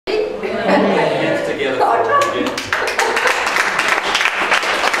together for it again.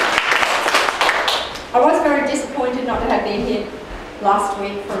 I was very disappointed not to have been here last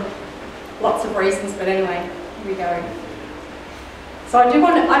week for lots of reasons, but anyway, here we go. So I do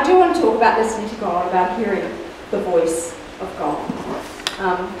want to talk about listening to God, about hearing the voice of God.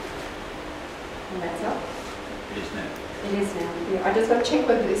 And that's up. It is now. It is now. Yeah, I just got to check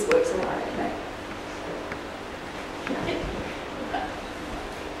whether this works all right. Okay.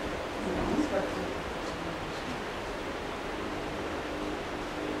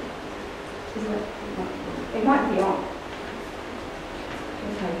 It might be on.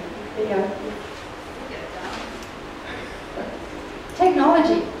 Okay, there you go.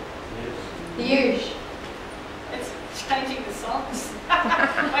 Technology. Yes. The huge. It's changing the songs.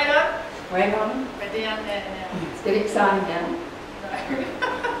 Wait up. We're on. We're down there now. It's getting exciting now. No.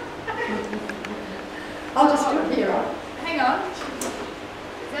 I'll just do it here, right? Hang on. Is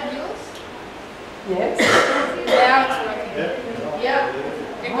that yours? Yes. Now it's working. Yeah.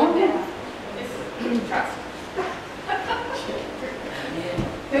 You're Oh, good yeah. now. Just trust.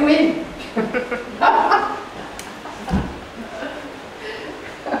 Who in?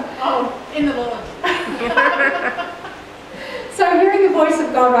 Oh, in the Lord. So hearing the voice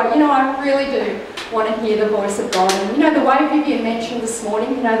of God, right, I really do want to hear the voice of God. And the way Vivian mentioned this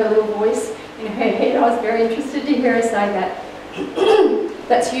morning, the little voice in her head, I was very interested to hear her say that.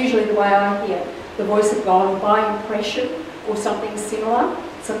 That's usually the way I hear the voice of God, by impression or something similar.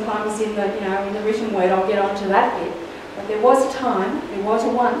 Sometimes in the written word, I'll get onto that bit. But there was a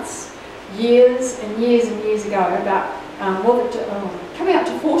once, years and years and years ago, about coming up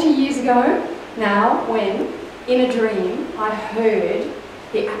to 40 years ago now, when in a dream I heard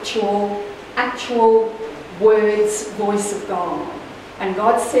the actual words, voice of God. And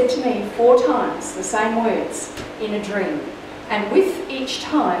God said to me 4 times the same words in a dream. And with each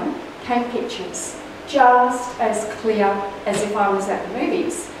time came pictures, just as clear as if I was at the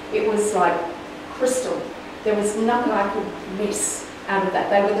movies. It was like crystal. There was nothing I could miss out of that.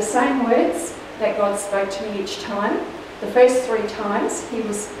 They were the same words that God spoke to me each time. The first 3 times he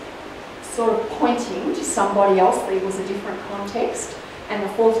was sort of pointing to somebody else. There was a different context. And the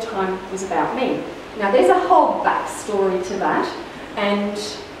 4th time was about me. Now there's a whole backstory to that and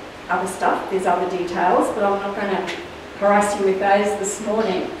other stuff. There's other details, but I'm not going to harass you with those this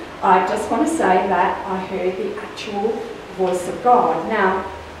morning. I just want to say that I heard the actual voice of God. Now,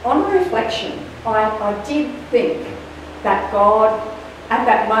 on reflection, I did think that God, at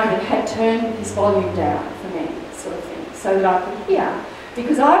that moment, had turned his volume down for me, sort of thing, so that I could hear.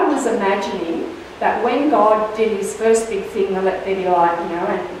 Because I was imagining that when God did his first big thing, the let there be light,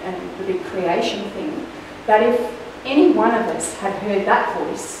 and the big creation thing, that if any one of us had heard that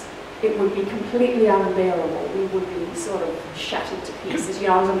voice, it would be completely unbearable. We would be sort of shattered to pieces.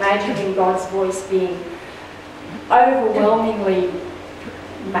 I was imagining God's voice being overwhelmingly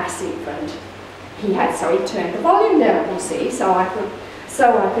massive, and he turned the volume down, you see, so I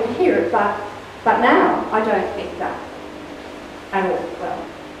could hear it. But now I don't think that at all. Well,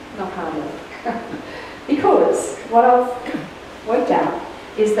 not hardly. Because what I've worked out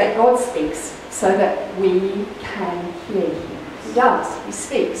is that God speaks so that we can hear him. He does. He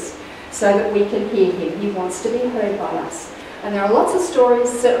speaks so that we can hear him. He wants to be heard by us. And there are lots of stories,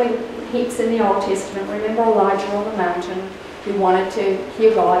 certainly heaps in the Old Testament. Remember Elijah on the mountain who wanted to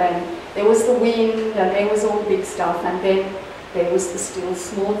hear God, and there was the wind, and there was all the big stuff, and then there was the still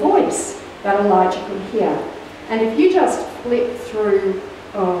small voice that Elijah could hear. And if you just flip through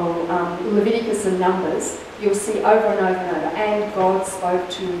Leviticus and Numbers, you'll see over and over and over, and God spoke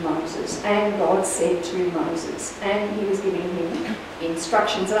to Moses, and God said to Moses, and he was giving him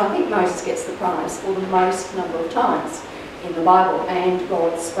instructions. And I think Moses gets the prize for the most number of times in the Bible, and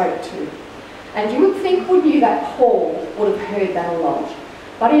God spoke to. And you would think, wouldn't you, that Paul would have heard that a lot.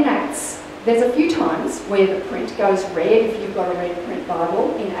 But in Acts, there's a few times where the print goes red, if you've got a red print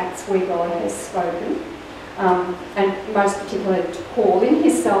Bible, in Acts where God has spoken. And most particularly to Paul in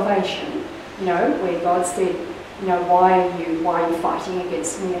his salvation, where God said, why are you fighting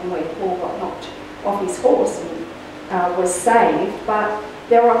against me, and where Paul got knocked off his horse and was saved. But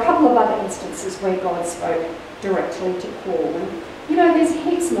there are a couple of other instances where God spoke directly to Paul. And, there's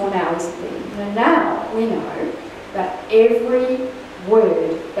heaps more now, isn't there? And now we know that every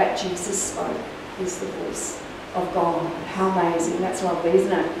word that Jesus spoke is the voice of God. How amazing. That's lovely,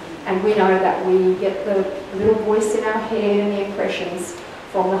 isn't it? And we know that we get the little voice in our head and the impressions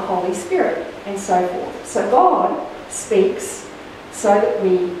from the Holy Spirit and so forth. So God speaks so that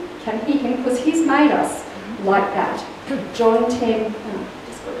we can hear him, because he's made us like that. John 10,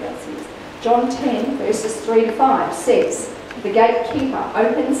 verses 3 to 5 says, the gatekeeper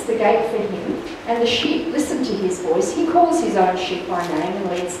opens the gate for him, and the sheep listen to his voice. He calls his own sheep by name and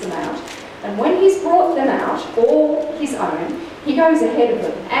leads them out. And when he's brought them out, all his own, he goes ahead of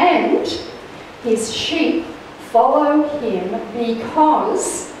them. And his sheep follow him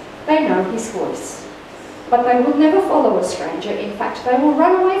because they know his voice. But they will never follow a stranger. In fact, they will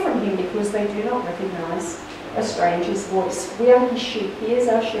run away from him because they do not recognize a stranger's voice. We are his sheep. He is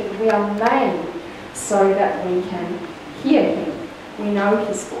our shepherd. We are made so that we can hear him. We know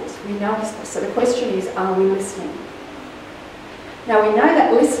his voice. We know his voice. So the question is, are we listening? Now we know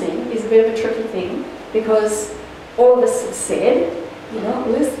that listening is a bit of a tricky thing because all of us have said, you're not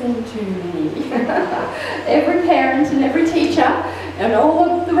listening to me. Every parent and every teacher and all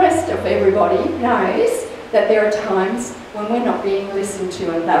of the rest of everybody knows that there are times when we're not being listened to,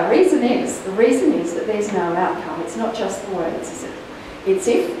 and the reason is that there's no outcome. It's not just the words, is it? It's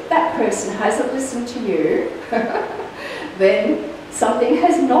if that person hasn't listened to you, then something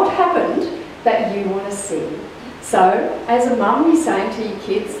has not happened that you want to see. So, as a mum, you're saying to your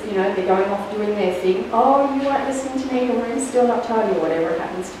kids, you know, they're going off doing their thing, oh, you weren't listening to me, your room's still not tidy, or whatever it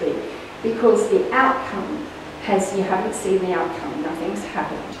happens to be. Because the outcome you haven't seen the outcome, nothing's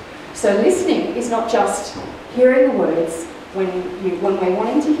happened. So listening is not just hearing the words. When we're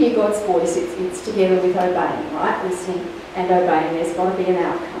wanting to hear God's voice, it's together with obeying, right? Listening and obeying, there's got to be an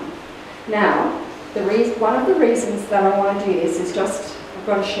outcome. Now, one of the reasons that I want to do this is I've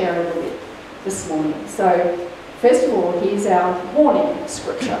got to share a little bit this morning. So, first of all, here's our warning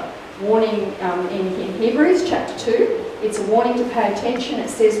scripture. Warning in Hebrews chapter 2. It's a warning to pay attention. It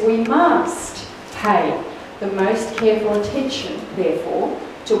says we must pay the most careful attention, therefore,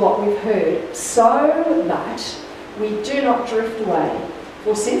 to what we've heard, so that we do not drift away.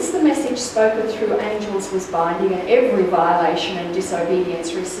 For since the message spoken through angels was binding, and every violation and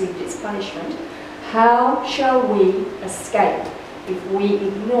disobedience received its punishment, how shall we escape if we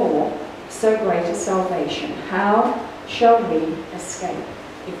ignore so great a salvation? How shall we escape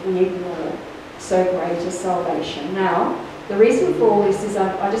if we ignore so great a salvation? Now, the reason for all this is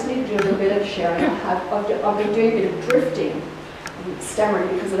I just need to do a little bit of sharing. I've been doing a bit of drifting. I'm stammering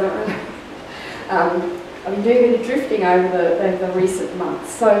because I don't know. I've been doing a bit of drifting over the recent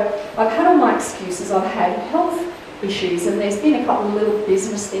months. So I've had all my excuses. I've had health issues, and there's been a couple of little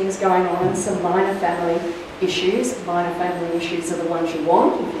business things going on and some minor family issues. Minor family issues are the ones you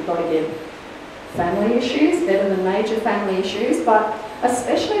want if you've got to get family issues, better than major family issues, but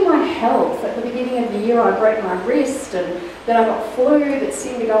especially my health. At the beginning of the year I broke my wrist, and then I got flu that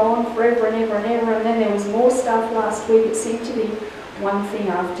seemed to go on forever and ever and ever, and then there was more stuff last week. It seemed to be one thing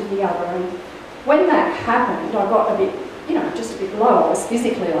after the other, and when that happened I got a bit, just a bit low. I was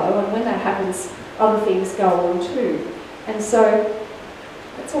physically low, and when that happens other things go on too. And so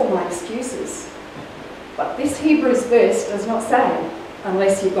that's all my excuses. But this Hebrews verse does not say,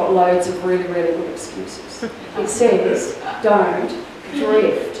 unless you've got loads of really, really good excuses. It says, don't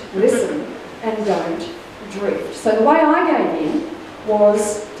drift. Listen and don't drift. So the way I gave in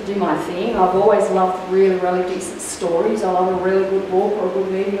was to do my thing. I've always loved really, really decent stories. I love a really good book or a good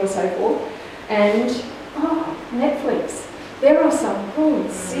movie or so forth. And, Netflix. There are some good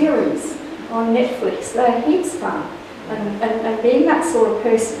series on Netflix. They're heaps fun. And being that sort of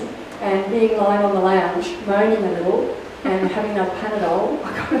person, and being lying on the lounge, moaning a little, and having a Panadol,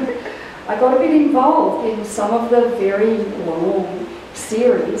 I got a bit involved in some of the very long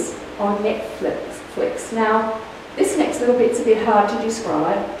series on Netflix. Now, this next little bit's a bit hard to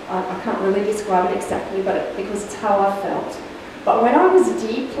describe. I can't really describe it exactly, but because it's how I felt. But when I was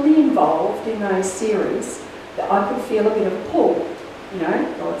deeply involved in those series, I could feel a bit of a pull.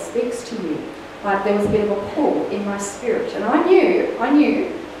 God speaks to you. Like there was a bit of a pull in my spirit. And I knew, I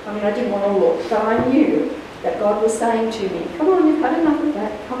didn't want to look, but I knew that God was saying to me, come on, you've had enough of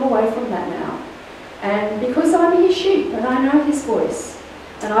that, come away from that now. And because I'm his sheep and I know his voice,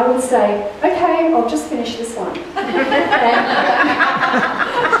 and I would say, okay, I'll just finish this one. and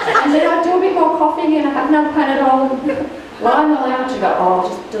then I'd do a bit more coughing and I'd have another Panadol and lie on the lounge and go,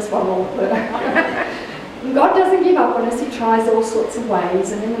 oh, just one more. And God doesn't give up on us. He tries all sorts of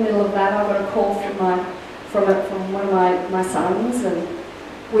ways. And in the middle of that, I got a call from one of my sons, and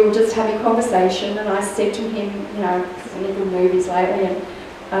we were just having a conversation. And I said to him, because I need good movies lately, and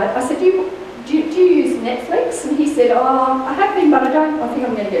I said, do you use Netflix? And he said, I have been, but I think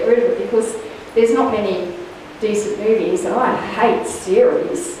I'm going to get rid of it because there's not many decent movies, and I hate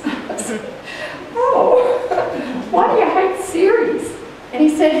series. I said, why do you hate series? And he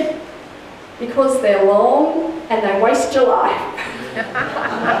said, because they're long and they waste your life.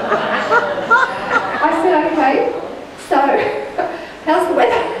 I said, okay, so how's the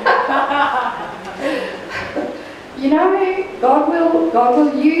weather? you know, God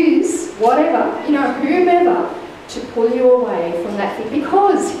will use whatever, you know, whomever, to pull you away from that thing,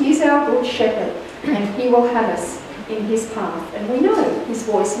 because He's our good shepherd and He will have us in His path, and we know His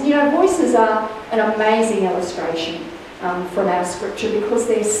voice. And you know, voices are an amazing illustration from our scripture, because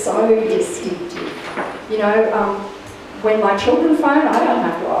they're so distinctive. You know, when my children phone, I don't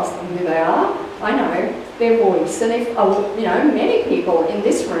have to ask them who they are. I know their voice. And if, you know, many people in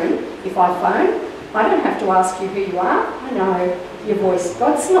this room, if I phone, I don't have to ask you who you are. I know your voice.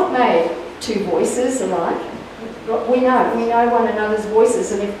 God's not made two voices alike. We know one another's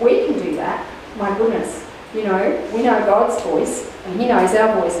voices, and if we can do that, my goodness, you know, we know God's voice, and He knows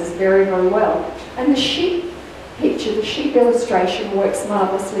our voices very, very well. And the sheep picture, the sheep illustration works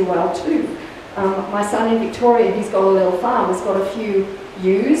marvellously well too. My son in Victoria, he's got a little farm, has got a few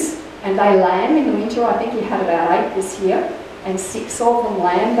ewes, and they lamb in the winter. I think he had about 8 this year, and 6 of them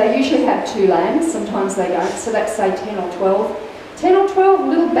lamb. They usually have 2 lambs, sometimes they don't, so that's say 10 or 12. 10 or 12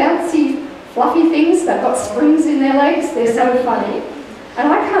 little bouncy, fluffy things. They've got springs in their legs, they're so funny. And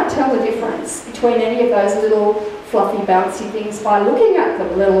I can't tell the difference between any of those little fluffy, bouncy things by looking at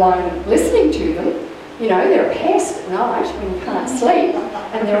them, let alone listening to them. You know, they're a pest at night when you can't sleep,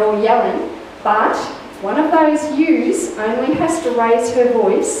 and they're all yelling. But one of those ewes only has to raise her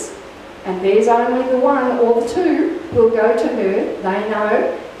voice, and there's only the one or the 2 will go to her. They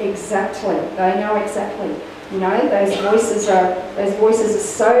know exactly. They know exactly. You know, those voices are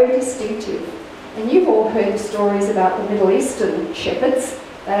so distinctive. And you've all heard stories about the Middle Eastern shepherds.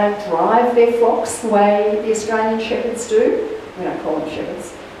 They don't drive their flocks the way the Australian shepherds do. We don't call them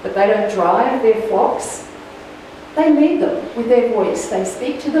shepherds, but they don't drive their flocks. They lead them with their voice. They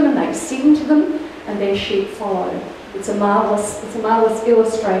speak to them and they sing to them, and their sheep follow. It's a marvellous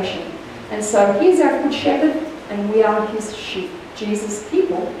illustration. And so He's our good shepherd, and we are His sheep. Jesus'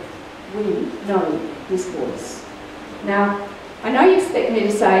 people, we know His voice. Now, I know you expect me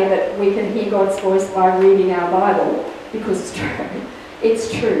to say that we can hear God's voice by reading our Bible, because it's true.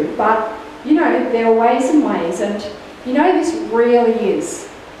 It's true. But, you know, there are ways and ways, and, you know, this really is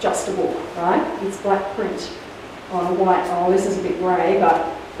just a book, right? It's black print on a white, oh, this is a bit grey, but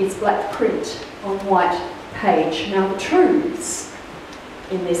it's black print on white page. Now, the truths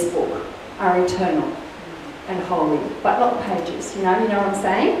in this book are eternal and holy, but not the pages, you know what I'm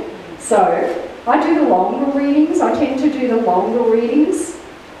saying? So, I do the longer readings. I tend to do the longer readings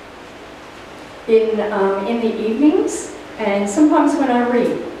in the evenings, and sometimes when I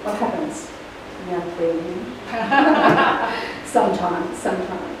read, what happens? You know, reading. Sometimes.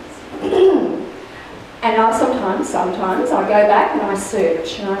 And sometimes I go back and I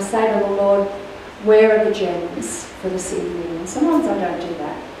search, and I say to the Lord, where are the gems for this evening? And sometimes I don't do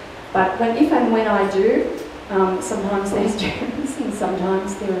that. But if and when I do, sometimes there's gems and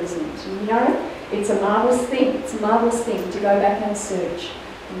sometimes there isn't. And, you know, it's a marvellous thing. It's a marvellous thing to go back and search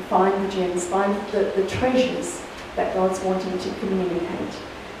and find the gems, find the treasures that God's wanting to communicate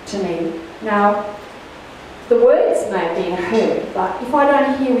to me. Now, the words may have been heard, but if I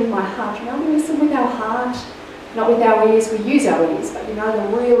don't hear with my heart, you know, we listen with our heart, not with our ears. We use our ears, but you know,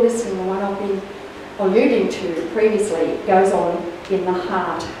 the real listening, the one I've been alluding to previously, goes on in the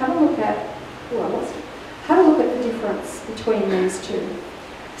heart. Have a look at the difference between these two.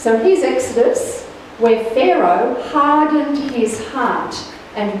 So here's Exodus, where Pharaoh hardened his heart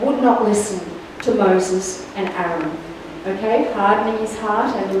and would not listen to Moses and Aaron. Okay, hardening his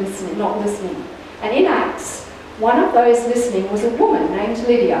heart and not listening. And in Acts, one of those listening was a woman named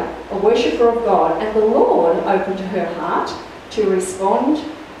Lydia, a worshipper of God, and the Lord opened her heart to respond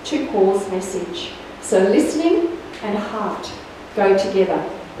to Paul's message. So listening and heart go together.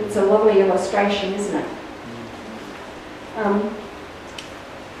 It's a lovely illustration, isn't it?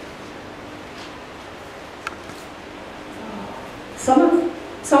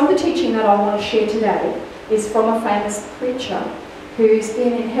 Some of the teaching that I want to share today is from a famous preacher who's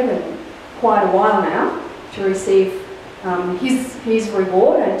been in heaven quite a while now to receive his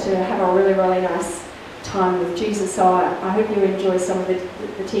reward and to have a really, really nice time with Jesus. So I hope you enjoy some of the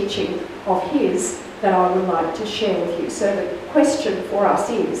teaching of his that I would like to share with you. So the question for us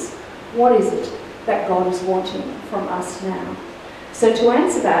is, what is it that God is wanting from us now? So to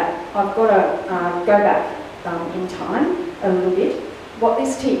answer that, I've got to go back in time a little bit. What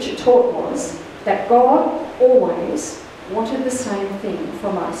this teacher taught was that God always wanted the same thing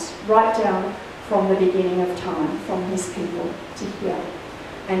from us, right down from the beginning of time, from his people to hear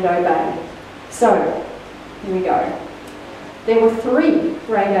and obey. So, here we go. There were 3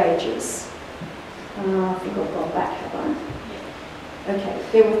 great ages. I think I've gone back, have I? Okay,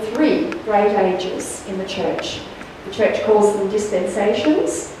 there were 3 great ages in the church. The church calls them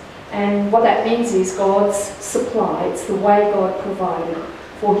dispensations. And what that means is God's supply. It's the way God provided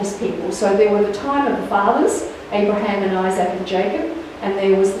for his people. So there were the time of the fathers, Abraham and Isaac and Jacob, and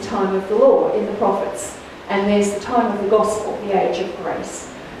there was the time of the law in the prophets. And there's the time of the gospel, the age of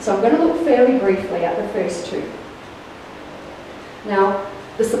grace. So I'm going to look fairly briefly at the first two. Now,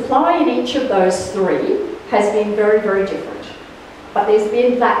 the supply in each of those three has been very, very different. But there's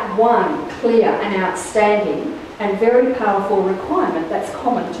been that one clear and outstanding and very powerful requirement that's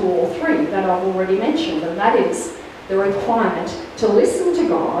common to all three that I've already mentioned, and that is the requirement to listen to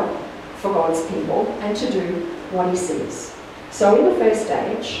God for God's people and to do what he says. So in the first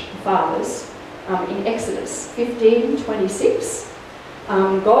age, the fathers, in Exodus 15:26,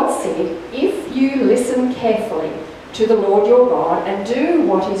 God said, if you listen carefully to the Lord your God and do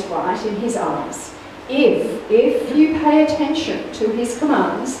what is right in his eyes, if you pay attention to his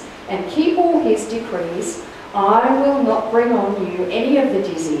commands and keep all his decrees, I will not bring on you any of the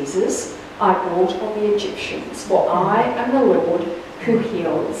diseases I brought on the Egyptians, for I am the Lord who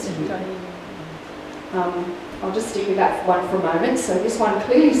heals you. I'll just stick with that one for a moment. So this one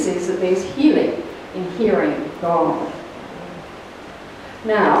clearly says that there's healing in hearing God.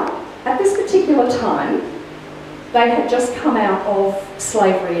 Now, at this particular time, they had just come out of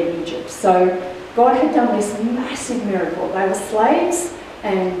slavery in Egypt. So God had done this massive miracle. They were slaves,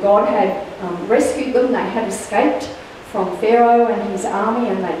 and God had rescued them. They had escaped from Pharaoh and his army,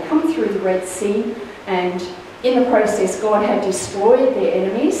 and they'd come through the Red Sea, and in the process God had destroyed their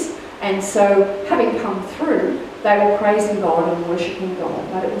enemies. And so, having come through, they were praising God and worshipping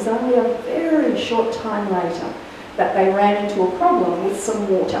God. But it was only a very short time later that they ran into a problem with some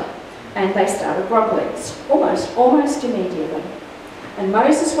water, and they started grumbling almost immediately. And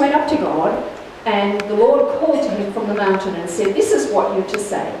Moses went up to God, and the Lord called to him from the mountain and said, this is what you're to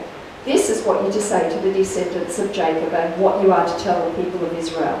say. This is what you're to say to the descendants of Jacob, and what you are to tell the people of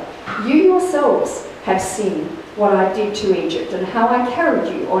Israel. You yourselves have seen what I did to Egypt, and how I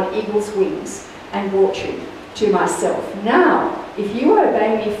carried you on eagle's wings and brought you to myself. Now, if you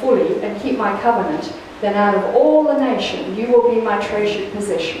obey me fully and keep my covenant, then out of all the nation you will be my treasured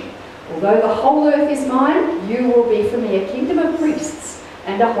possession. Although the whole earth is mine, you will be for me a kingdom of priests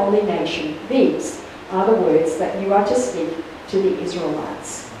and a holy nation. These are the words that you are to speak to the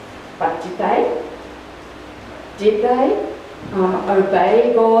Israelites. But did they? Did they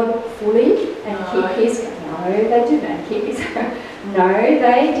obey God fully and keep his... No, they didn't. Keep his... No,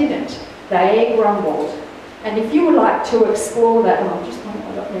 they didn't. They grumbled. And if you would like to explore that... Oh, just one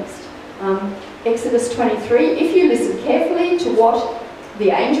I got next. Exodus 23. If you listen carefully to what the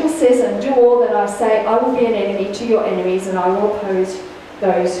angel says and do all that I say, I will be an enemy to your enemies, and I will oppose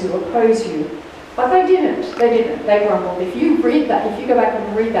those who oppose you. But they didn't. They didn't. They grumbled. If you read that, if you go back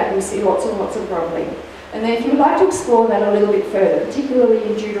and read that, you'll see lots and lots of grumbling. And then if you would like to explore that a little bit further, particularly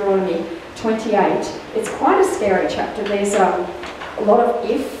in Deuteronomy 28, it's quite a scary chapter. There's a lot of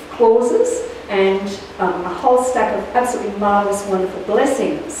if clauses and a whole stack of absolutely marvellous, wonderful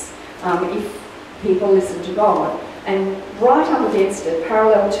blessings if people listen to God. And right up against it,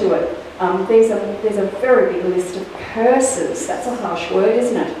 parallel to it, there's a very big list of curses. That's a harsh word,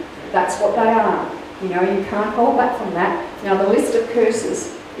 isn't it? That's what they are. You know, you can't hold back from that. Now, the list of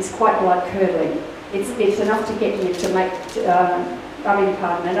curses is quite blood-curdling. It's enough to get you to make,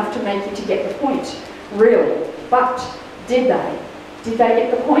 enough to make you to get the point, really. But did they? Did they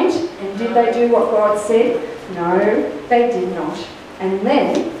get the point? And did they do what God said? No, they did not. And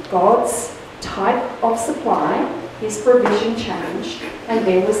then God's type of supply, his provision changed, and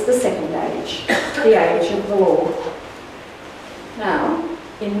there was the second age, the age of the law. Now,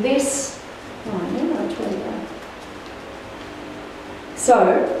 in this,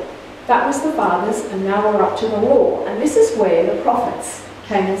 so that was the fathers, and now we're up to the law. And this is where the prophets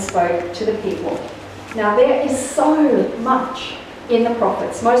came and spoke to the people. Now there is so much in the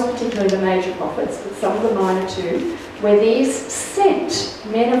prophets, most particularly the major prophets, but some of the minor too, where these sent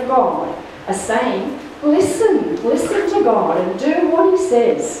men of God are saying, listen to God and do what he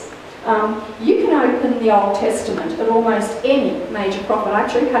says. You can open the Old Testament at almost any major prophet. I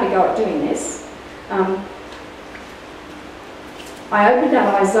actually had a go at doing this. I opened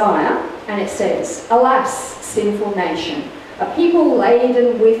up Isaiah, and it says, alas, sinful nation, a people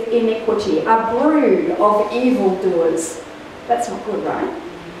laden with iniquity, a brood of evildoers. That's not good, right?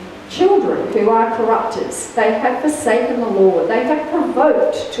 Children who are corrupters, they have forsaken the Lord. They have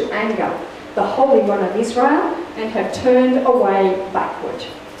provoked to anger the Holy One of Israel and have turned away backward.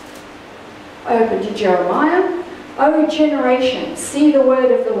 I opened to Jeremiah. O generation, see the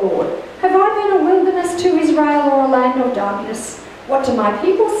word of the Lord. Have I been a wilderness to Israel, or a land of darkness? What do my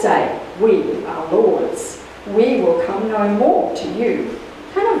people say? We are Lord's. We will come no more to you.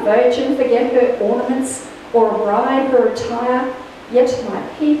 Can a virgin forget her ornaments, or a bride her attire? Yet my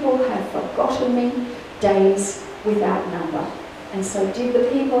people have forgotten me days without number. And so did the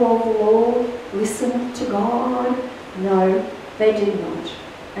people of the Lord listen to God? No, they did not.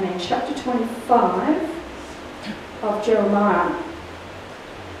 And in chapter 25 of Jeremiah,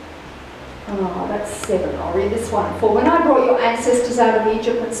 that's 7. I'll read this one. For when I brought your ancestors out of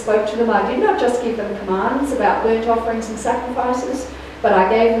Egypt and spoke to them, I did not just give them commands about burnt offerings and sacrifices, but I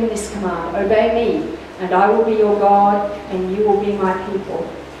gave them this command: obey me, and I will be your God, and you will be my people.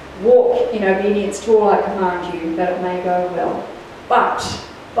 Walk in obedience to all I command you, that it may go well.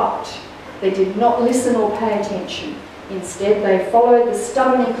 But they did not listen or pay attention. Instead, they followed the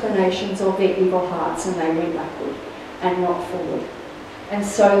stubborn inclinations of their evil hearts, and they went backward and not forward. And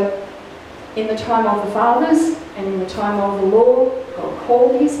so, in the time of the fathers and in the time of the Lord, God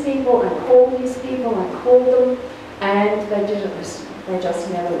called his people and called his people and called them, and they didn't listen. They just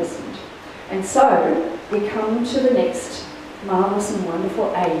never listened. And so, we come to the next marvellous and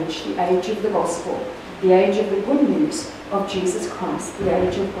wonderful age, the age of the gospel, the age of the good news of Jesus Christ, the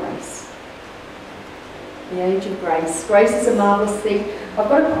age of grace. The age of grace. Grace is a marvellous thing. I've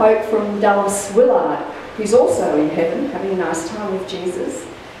got a quote from Dallas Willard, who's also in heaven, having a nice time with Jesus.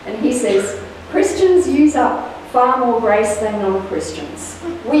 And he says, Christians use up far more grace than non-Christians.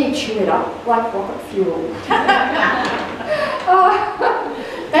 We chew it up like rocket fuel.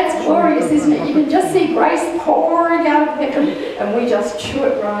 That's glorious, isn't it? You can just see grace pouring out of heaven, and we just chew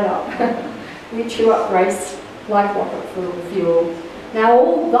it right up. We chew up grace like rocket fuel. Now,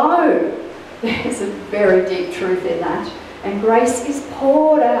 although there's a very deep truth in that, and grace is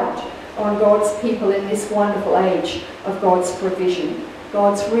poured out on God's people in this wonderful age of God's provision,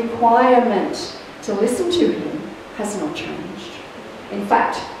 God's requirement to listen to him has not changed. In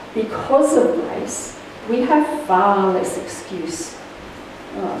fact, because of grace, we have far less excuse.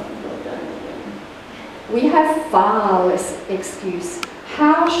 We have far less excuse.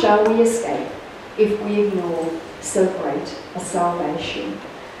 How shall we escape if we ignore so great a salvation?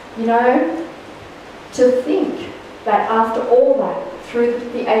 You know, to think that after all that, through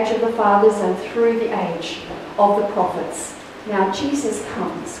the age of the fathers and through the age of the prophets, now Jesus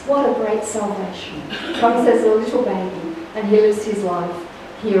comes. What a great salvation. Comes as a little baby and he lives his life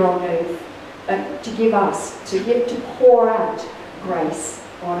here on earth to give us, to pour out grace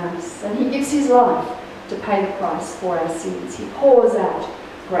on us. And he gives his life to pay the price for our sins. He pours out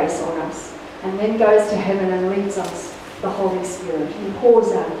grace on us and then goes to heaven and leaves us the Holy Spirit. He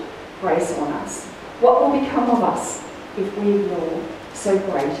pours out grace on us. What will become of us if we ignore so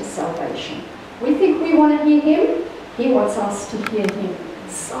great a salvation? We think we want to hear him. He wants us to hear him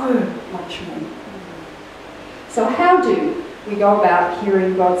so much more. So how do we go about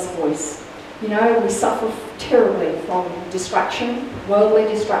hearing God's voice? You know, we suffer terribly from distraction, worldly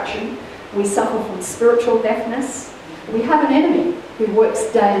distraction. We suffer from spiritual deafness. We have an enemy who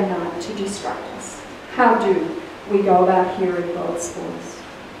works day and night to distract us. How do we go about hearing God's voice?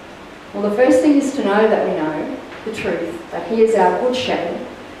 Well, the first thing is to know that we know the truth, that he is our good shepherd,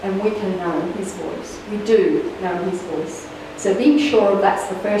 and we can know his voice. We do know his voice. So being sure of that's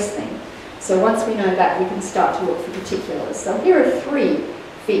the first thing. So once we know that, we can start to look for particulars. So here are 3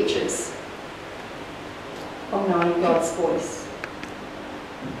 features of knowing God's voice.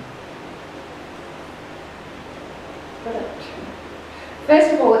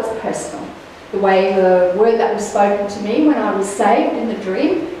 First of all, it's personal. The way the word that was spoken to me when I was saved in the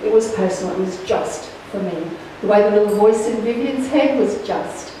dream, it was personal. It was just for me. The way the little voice in Vivian's head was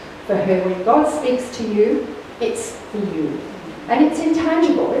just for her. When God speaks to you, it's for you. And it's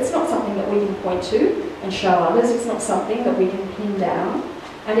intangible. It's not something that we can point to and show others. It's not something that we can pin down.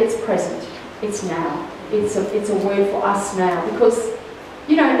 And it's present. It's now. It's a word for us now. Because,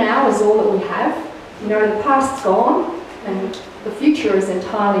 you know, now is all that we have. You know, the past's gone and the future is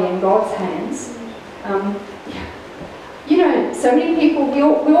entirely in God's hands. You know, so many people, we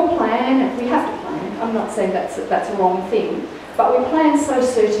all plan, and we have to plan. I'm not saying that's a wrong thing, but we plan so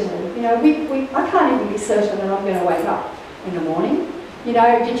certainly. You know, I can't even be certain that I'm going to wake up in the morning. You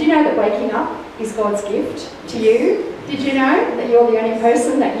know, did you know that waking up is God's gift to you? Did you know that you're the only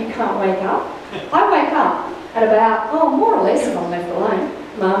person that you can't wake up? I wake up at about, more or less, if I'm left alone,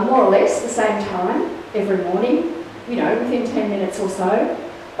 more or less the same time every morning, you know, within 10 minutes or so.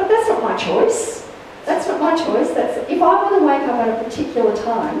 But that's not my choice. That's not my choice. If I want to wake up at a particular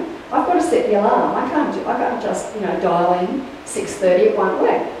time, I've got to set the alarm. I can't just, you know, dial in 6:30, it won't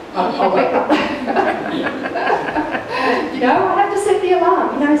work. I'll wake up. You know, I have to set the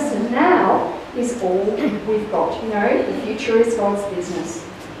alarm. You know, so now is all we've got. You know, the future is God's business.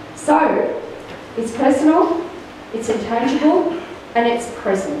 So, it's personal, it's intangible, and it's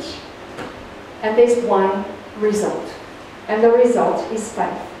present. And there's one result. And the result is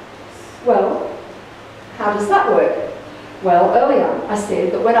faith. Well, how does that work? Well, earlier I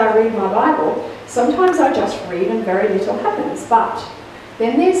said that when I read my Bible, sometimes I just read and very little happens. But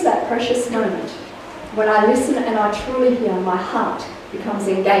then there's that precious moment when I listen and I truly hear, my heart becomes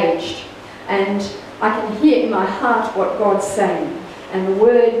engaged. And I can hear in my heart what God's saying. And the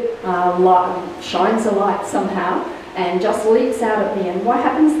word shines a light somehow and just leaks out at me. And what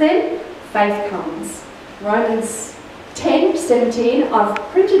happens then? Faith comes. Romans 10:17, I've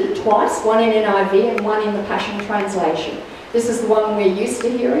printed it twice, one in NIV and one in the Passion Translation. This is the one we're used to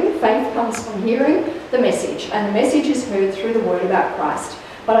hearing. Faith comes from hearing the message, and the message is heard through the word about Christ.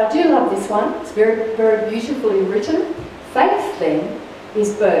 But I do love this one. It's very, very beautifully written. Faith then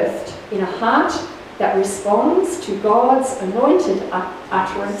is birthed in a heart that responds to God's anointed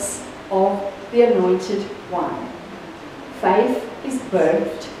utterance of the Anointed One. Faith is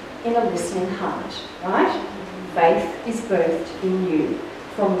birthed in a listening heart, right? Faith is birthed in you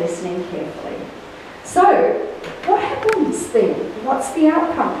from listening carefully. So, what happens then? What's the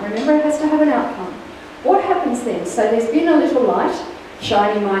outcome? Remember, it has to have an outcome. What happens then? So there's been a little light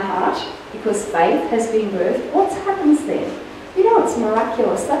shine in my heart because faith has been birthed. What happens then? You know, it's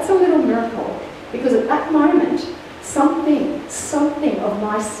miraculous. That's a little miracle. Because at that moment, something of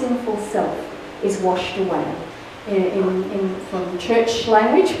my sinful self is washed away. From church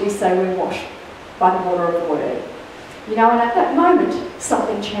language, we say we're washed by the water of the word. You know, and at that moment,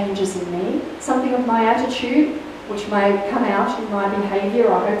 something changes in me. Something of my attitude, which may come out in my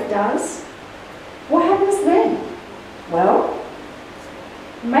behaviour, I hope it does. What happens then? Well,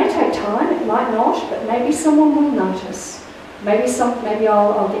 it may take time, it might not, but maybe someone will notice. Maybe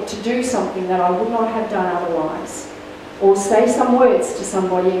I'll get to do something that I would not have done otherwise. Or say some words to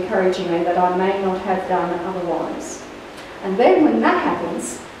somebody encouraging me that I may not have done otherwise. And then when that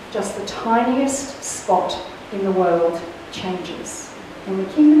happens, just the tiniest spot in the world changes. And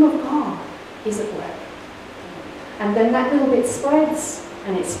the kingdom of God is at work. And then that little bit spreads,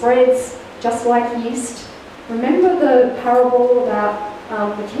 and it spreads just like yeast. Remember the parable about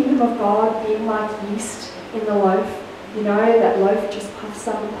the kingdom of God being like yeast in the loaf? You know, that loaf just puffs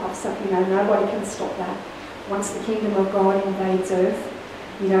up and puffs up, you know, nobody can stop that. Once the kingdom of God invades earth,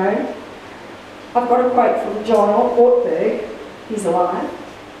 you know. I've got a quote from John Ortberg, he's alive.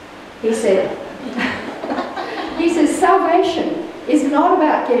 He said, salvation is not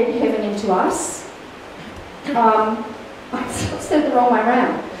about getting heaven into us. I said the wrong way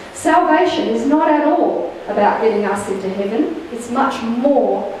around. Salvation is not at all about getting us into heaven. It's much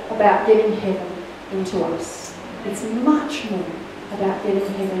more about getting heaven into us. It's much more about getting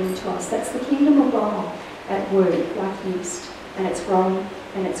heaven into us. That's the kingdom of God at work, like yeast. And it's growing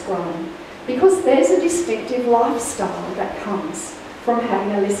and it's growing. Because there's a distinctive lifestyle that comes from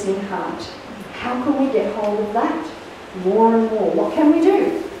having a listening heart. How can we get hold of that? More and more. What can we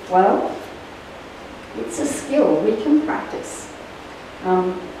do? Well, it's a skill we can practice.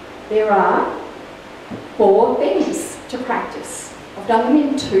 There are 4 things to practice. I've done them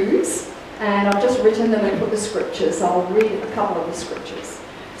in 2s, and I've just written them and put the scriptures. I'll read a couple of the scriptures.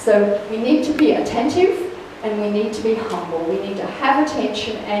 So we need to be attentive and we need to be humble. We need to have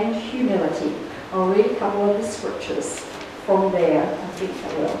attention and humility. I'll read a couple of the scriptures from there. I think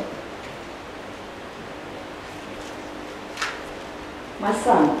I will. My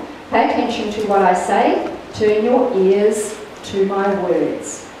son, pay attention to what I say. Turn your ears to my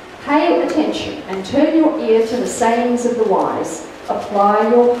words. Pay attention and turn your ear to the sayings of the wise. Apply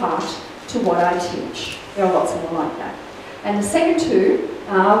your heart to what I teach. There are lots more like that. And the second 2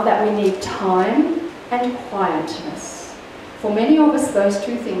 are that we need time and quietness. For many of us, those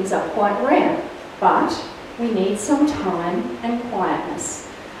 2 things are quite rare, but we need some time and quietness.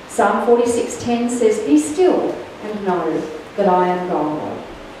 Psalm 46:10 says, "Be still and know that I am God."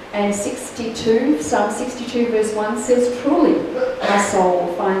 And Psalm 62 verse 1 says, "Truly my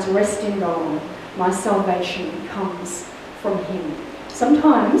soul finds rest in God. My salvation comes from Him."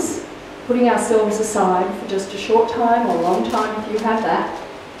 Sometimes putting ourselves aside for just a short time or a long time, if you have that,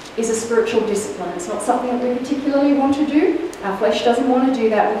 is a spiritual discipline. It's not something that we particularly want to do. Our flesh doesn't want to do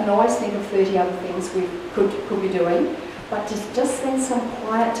that. We can always think of 30 other things we could be doing. But to just spend some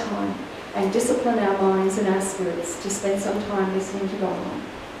quiet time and discipline our minds and our spirits to spend some time listening to God.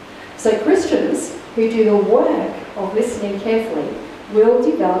 So Christians who do the work of listening carefully will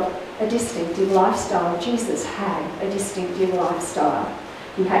develop a distinctive lifestyle. Jesus had a distinctive lifestyle.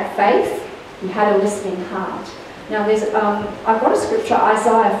 He had faith, he had a listening heart. Now I've got a scripture,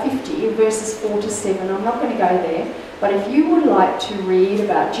 Isaiah 50, verses 4 to 7. I'm not going to go there, but if you would like to read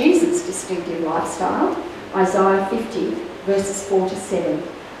about Jesus' distinctive lifestyle, Isaiah 50, verses 4 to 7.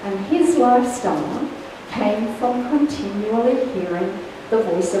 And his lifestyle came from continually hearing the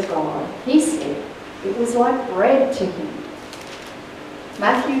voice of God. He said it was like bread to him.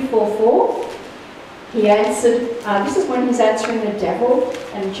 Matthew 4:4, he answered, this is when he's answering the devil,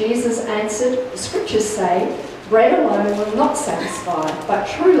 and Jesus answered, the scriptures say, bread alone will not satisfy, but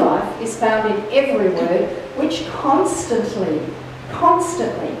true life is found in every word which constantly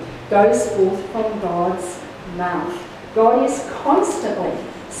goes forth from God's mouth. God is constantly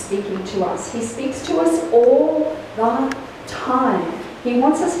speaking to us. He speaks to us all the time. He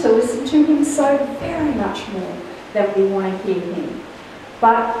wants us to listen to him so very much more than we want to hear him.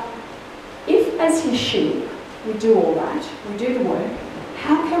 But if, as his sheep, we do all that, we do the work,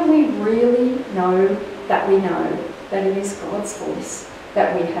 how can we really know that it is God's voice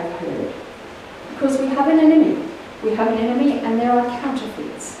that we have heard? Because we have an enemy. We have an enemy, and there are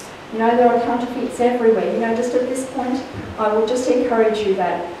counterfeits. You know, there are counterfeits everywhere. You know, just at this point, I will just encourage you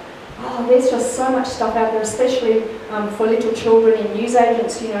that, there's just so much stuff out there, especially for little children in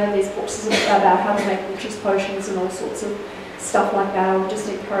newsagents. You know, there's books about how to make witches' potions and all sorts of stuff like that. I would just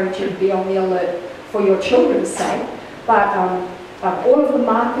encourage you to be on the alert for your children's sake. But all of the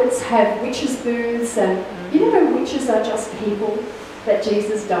markets have witches' booths, and you know, witches are just people that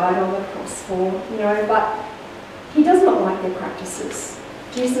Jesus died on the cross for, you know, but he does not like their practices.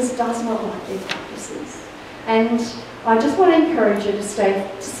 Jesus does not like their practices. And I just want to encourage you to stay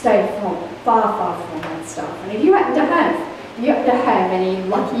far from that stuff. And if you happen to have any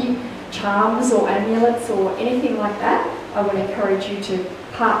lucky charms or amulets or anything like that, I would encourage you to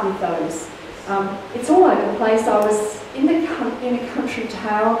part with those. It's all over the place. I was in a country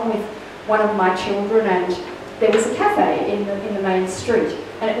town with one of my children, and there was a cafe in the main street,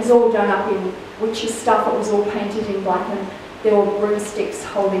 and it was all done up in witches' stuff. It was all painted in black, and there were broomsticks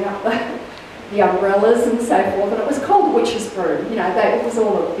holding up the umbrellas and so forth, and it was called the Witch's Brew. You know, it was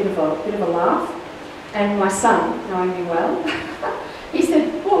all a bit of a laugh. And my son, knowing me well, he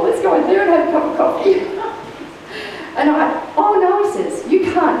said, well, let's go in there and have a cup of coffee. And oh no, he says, you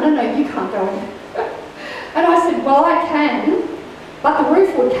can't go in. And I said, well, I can, but the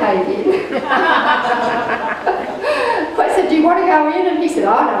roof would cave in. I said, do you want to go in? And he said,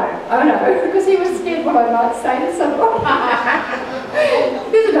 oh no, because he was scared what I might say to somebody.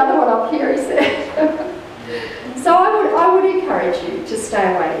 There's another one up here, he said. So I would encourage you to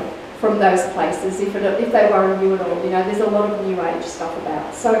stay away from those places if they worry you at all. You know, there's a lot of New Age stuff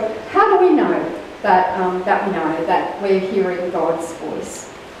about. So how do we know that we're hearing God's voice?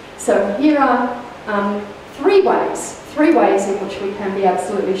 So here are three ways in which we can be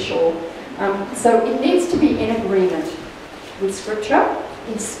absolutely sure. So it needs to be in agreement with Scripture,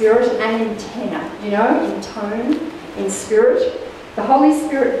 in spirit and in tenor, you know, in tone, in spirit. The Holy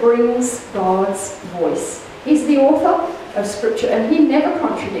Spirit brings God's voice. He's the author of Scripture, and he never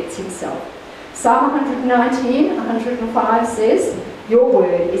contradicts himself. Psalm 119, 105 says, your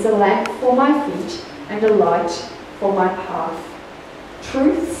word is a lamp for my feet and a light for my path.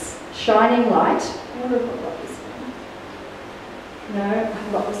 Truth's shining light. Where have I got this one? No,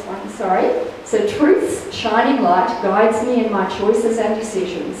 I've got this one, sorry. So truth's shining light guides me in my choices and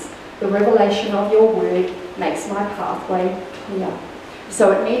decisions. The revelation of your word makes my pathway clear.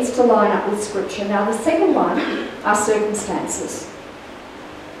 So it needs to line up with Scripture. Now the second one are circumstances.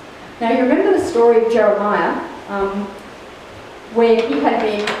 Now you remember the story of Jeremiah, where he had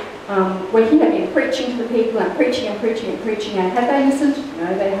been preaching to the people and preaching, and had they listened?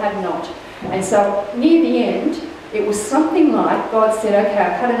 No, they had not. And so near the end, it was something like God said, okay,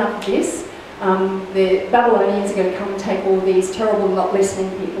 I've had enough of this. The Babylonians are going to come and take all these terrible not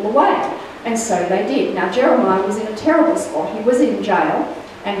listening people away. And so they did. Now Jeremiah was in a terrible spot. He was in jail,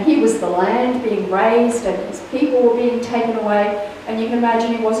 and here was the land being razed, and his people were being taken away, and you can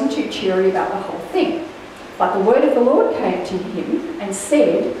imagine he wasn't too cheery about the whole thing. But the word of the Lord came to him and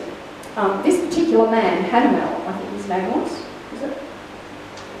said, this particular man, Hanamel, I think his name was it?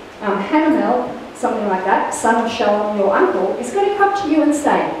 Hanamel, something like that, son of Shalom, your uncle, is going to come to you and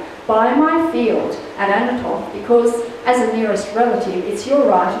say, buy my field at Anathoth, because as a nearest relative, it's your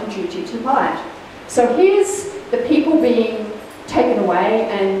right and duty to buy it. So here's the people being taken away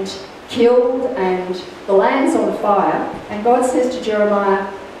and killed, and the land's on fire, and God says to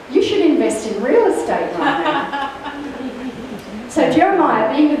Jeremiah, you should invest in real estate right now. So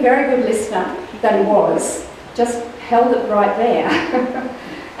Jeremiah, being a very good listener that he was, just held it right there.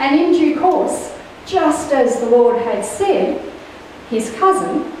 And in due course, just as the Lord had said, his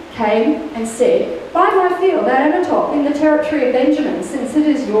cousin came and said, buy my field at Anathoth in the territory of Benjamin, since it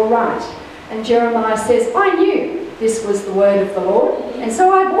is your right. And Jeremiah says, I knew this was the word of the Lord, and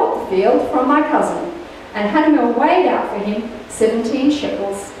so I bought the field from my cousin. And Hanamel weighed out for him 17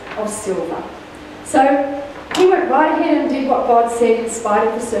 shekels of silver. So he went right ahead and did what God said in spite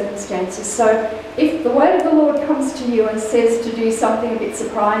of the circumstances. So if the word of the Lord comes to you and says to do something a bit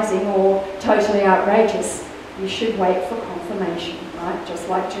surprising or totally outrageous, you should wait for confirmation, right? Just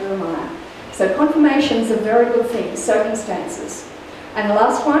like Jeremiah. So confirmation's a very good thing, circumstances. And the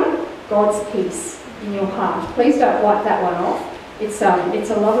last one, God's peace in your heart. Please don't wipe that one off. It's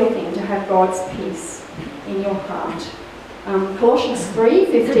a lovely thing to have God's peace in your heart. Colossians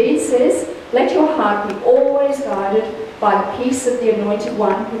 3:15 says, "Let your heart be always guided by the peace of the Anointed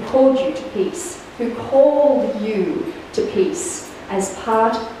One who called you to peace, who called you to peace as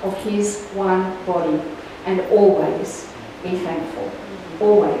part of his one body. And always be thankful."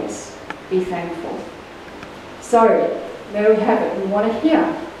 Always be thankful. So, there we have it. We want to hear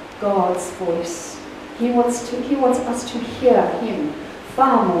God's voice. He wants us to hear him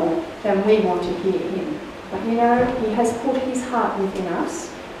far more than we want to hear him. But you know, he has put his heart within us.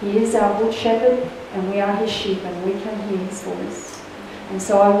 He is our good shepherd and we are his sheep and we can hear his voice. And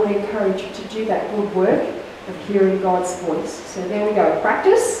so I would encourage you to do that good work of hearing God's voice. So there we go.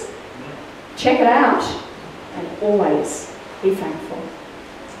 Practice, check it out, and always be thankful.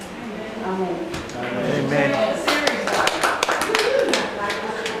 Amen.